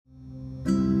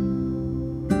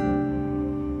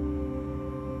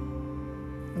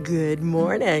Good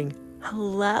morning.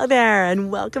 Hello there,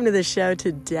 and welcome to the show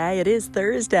today. It is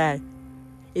Thursday.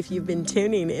 If you've been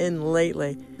tuning in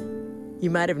lately,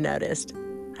 you might have noticed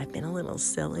I've been a little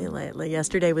silly lately.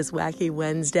 Yesterday was Wacky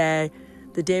Wednesday.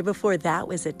 The day before that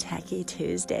was a Techie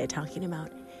Tuesday, talking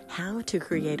about how to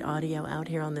create audio out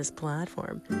here on this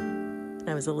platform. And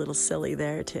I was a little silly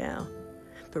there too.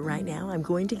 But right now, I'm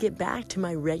going to get back to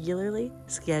my regularly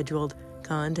scheduled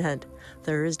content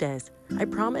Thursdays. I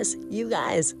promise you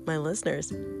guys, my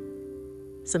listeners,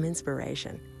 some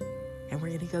inspiration. And we're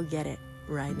going to go get it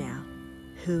right now.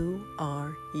 Who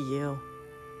are you?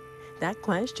 That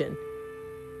question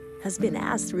has been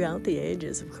asked throughout the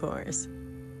ages, of course.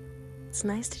 It's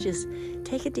nice to just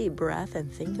take a deep breath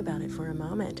and think about it for a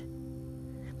moment.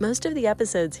 Most of the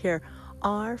episodes here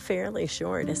are fairly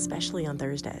short, especially on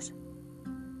Thursdays.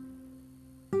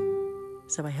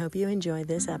 So I hope you enjoyed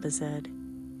this episode.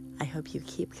 I hope you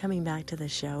keep coming back to the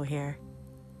show here.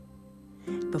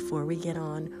 Before we get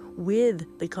on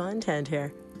with the content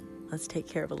here, let's take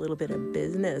care of a little bit of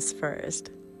business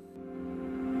first.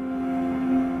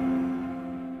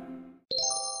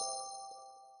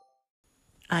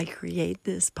 I create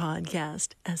this podcast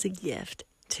as a gift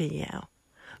to you,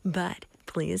 but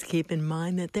please keep in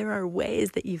mind that there are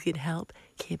ways that you can help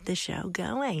keep the show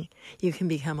going. You can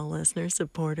become a listener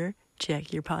supporter.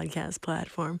 Check your podcast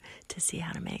platform to see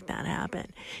how to make that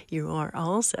happen. You are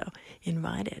also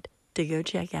invited to go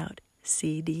check out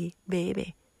CD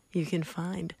Baby. You can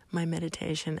find my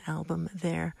meditation album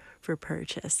there for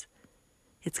purchase.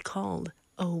 It's called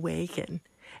Awaken,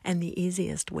 and the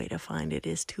easiest way to find it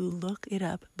is to look it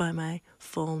up by my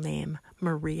full name,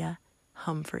 Maria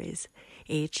Humphreys,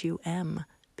 Humphreyes.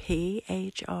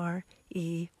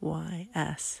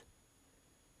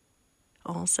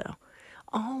 Also,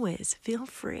 always feel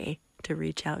free to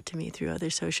reach out to me through other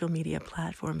social media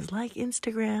platforms like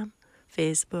Instagram,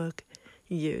 Facebook,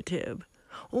 YouTube,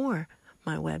 or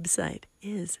my website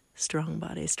is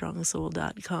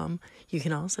strongbodystrongsoul.com. You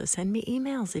can also send me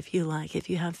emails if you like, if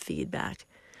you have feedback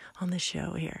on the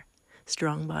show here.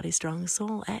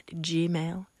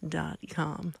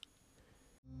 strongbodystrongsoul@gmail.com.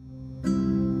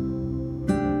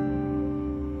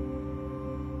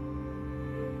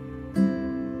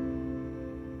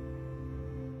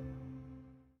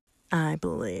 I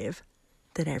believe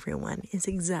that everyone is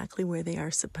exactly where they are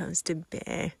supposed to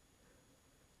be.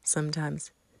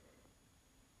 Sometimes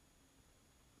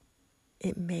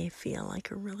it may feel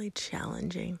like a really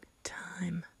challenging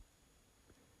time.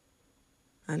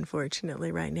 Unfortunately,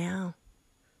 right now,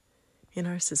 in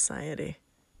our society,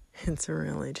 it's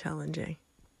really challenging.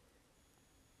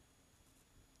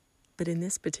 But in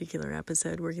this particular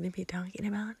episode, we're going to be talking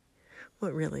about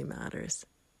what really matters.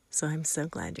 So I'm so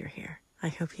glad you're here. I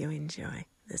hope you enjoy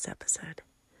this episode.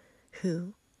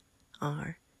 Who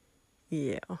are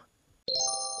you?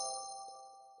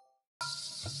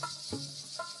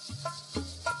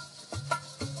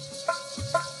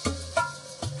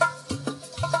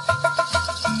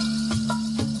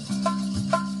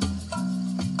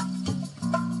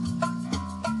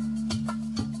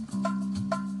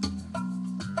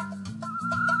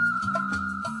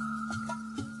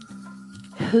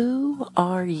 Who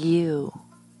are you?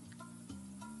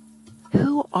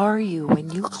 Who are you when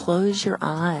you close your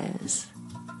eyes?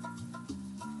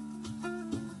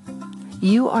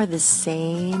 You are the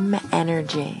same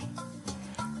energy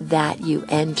that you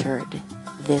entered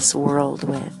this world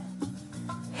with.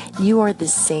 You are the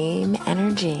same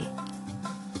energy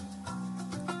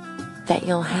that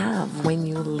you'll have when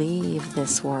you leave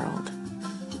this world.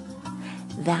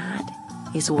 That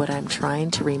is what I'm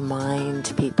trying to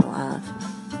remind people of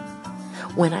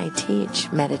when I teach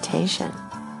meditation.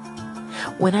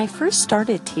 When I first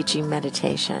started teaching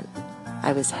meditation,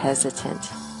 I was hesitant.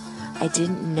 I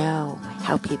didn't know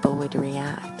how people would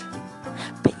react.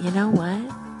 But you know what?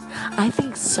 I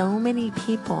think so many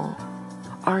people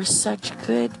are such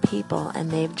good people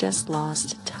and they've just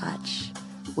lost touch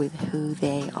with who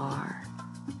they are.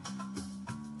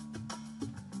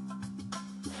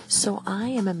 So I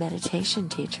am a meditation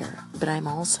teacher, but I'm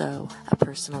also a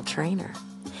personal trainer.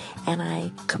 And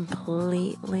I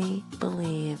completely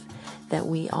believe that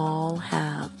we all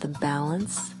have the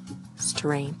balance,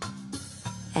 strength,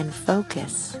 and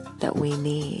focus that we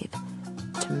need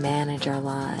to manage our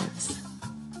lives.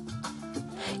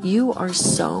 You are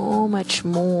so much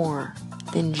more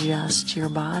than just your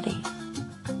body.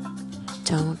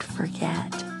 Don't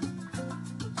forget.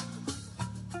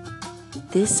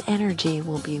 This energy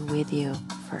will be with you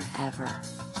forever.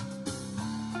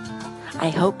 I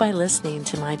hope by listening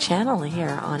to my channel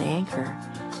here on Anchor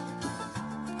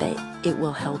that it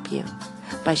will help you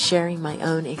by sharing my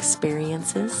own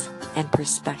experiences and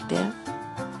perspective,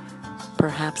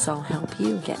 perhaps I'll help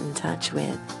you get in touch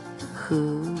with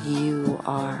who you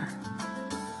are.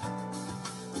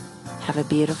 Have a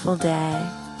beautiful day.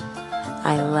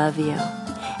 I love you.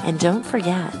 And don't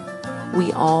forget,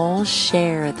 we all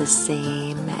share the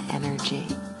same energy.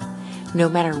 No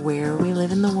matter where we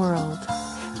live in the world,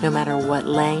 no matter what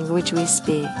language we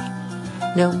speak,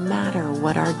 no matter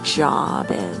what our job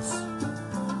is,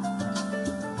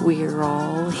 we are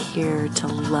all here to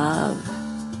love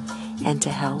and to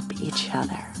help each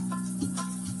other.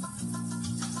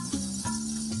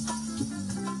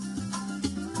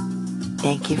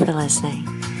 Thank you for listening.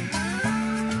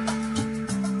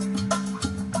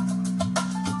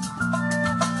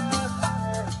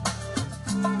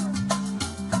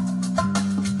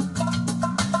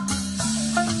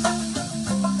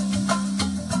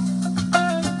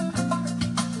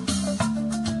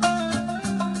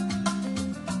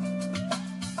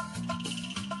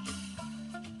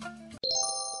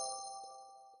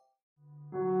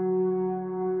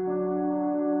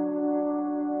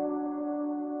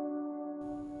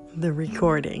 The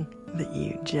recording that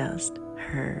you just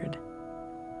heard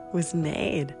was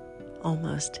made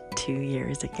almost 2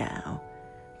 years ago.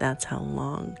 That's how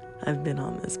long I've been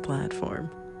on this platform.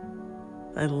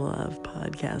 I love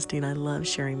podcasting. I love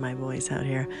sharing my voice out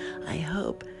here. I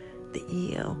hope that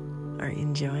you are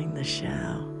enjoying the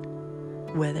show.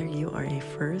 Whether you are a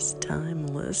first-time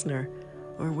listener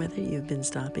or whether you've been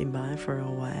stopping by for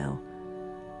a while,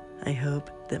 I hope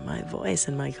that my voice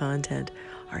and my content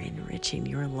are enriching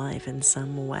your life in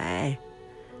some way.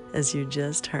 As you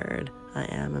just heard, I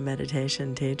am a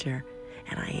meditation teacher,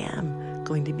 and I am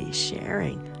going to be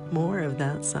sharing more of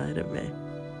that side of me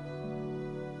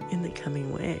in the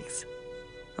coming weeks.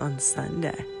 On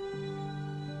Sunday,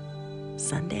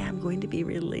 I'm going to be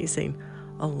releasing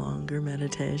a longer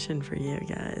meditation for you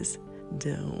guys.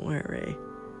 Don't worry,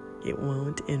 it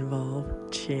won't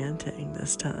involve chanting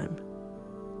this time.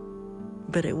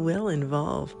 But it will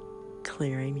involve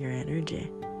clearing your energy,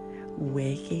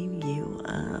 waking you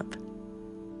up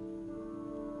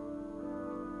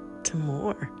to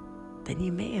more than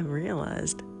you may have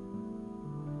realized.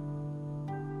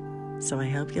 So I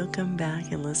hope you'll come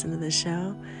back and listen to the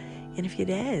show in a few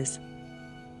days.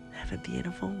 Have a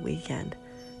beautiful weekend,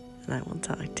 and I will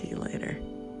talk to you later.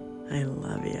 I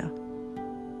love you.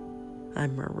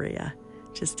 I'm Maria,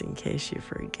 just in case you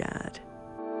forgot.